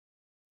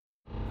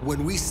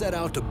When we set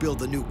out to build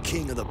the new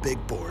king of the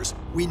big bores,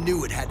 we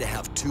knew it had to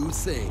have two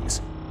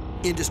things: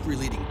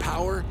 industry-leading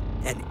power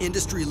and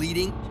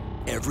industry-leading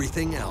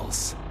everything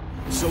else.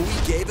 So we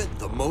gave it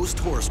the most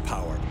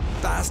horsepower,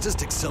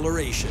 fastest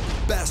acceleration,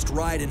 best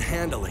ride and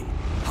handling,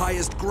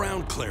 highest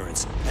ground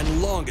clearance,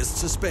 and longest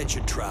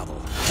suspension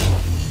travel.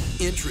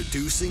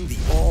 Introducing the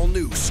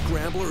all-new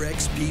Scrambler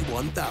XP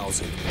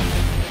 1000.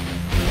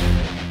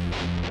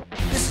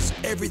 This is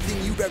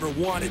everything you've ever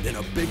wanted in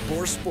a big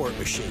bore sport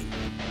machine.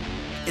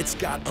 It's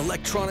got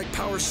electronic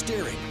power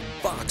steering,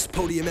 Fox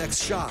Podium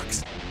X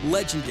shocks,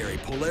 legendary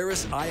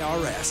Polaris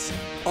IRS,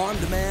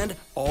 on-demand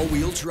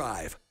all-wheel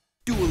drive,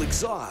 dual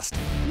exhaust,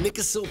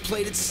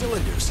 Nikasil-plated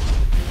cylinders,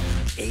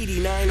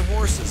 89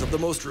 horses of the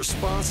most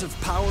responsive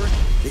power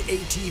the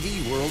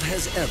ATV world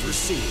has ever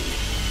seen.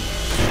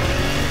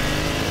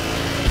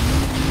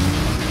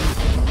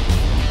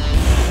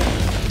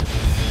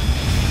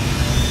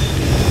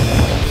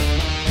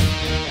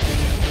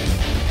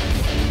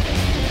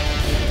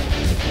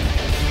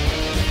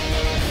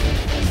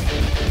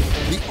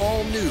 The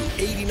all-new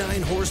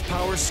 89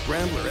 horsepower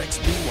Scrambler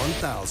XP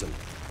 1000.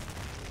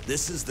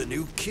 This is the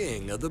new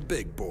king of the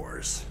big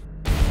bores.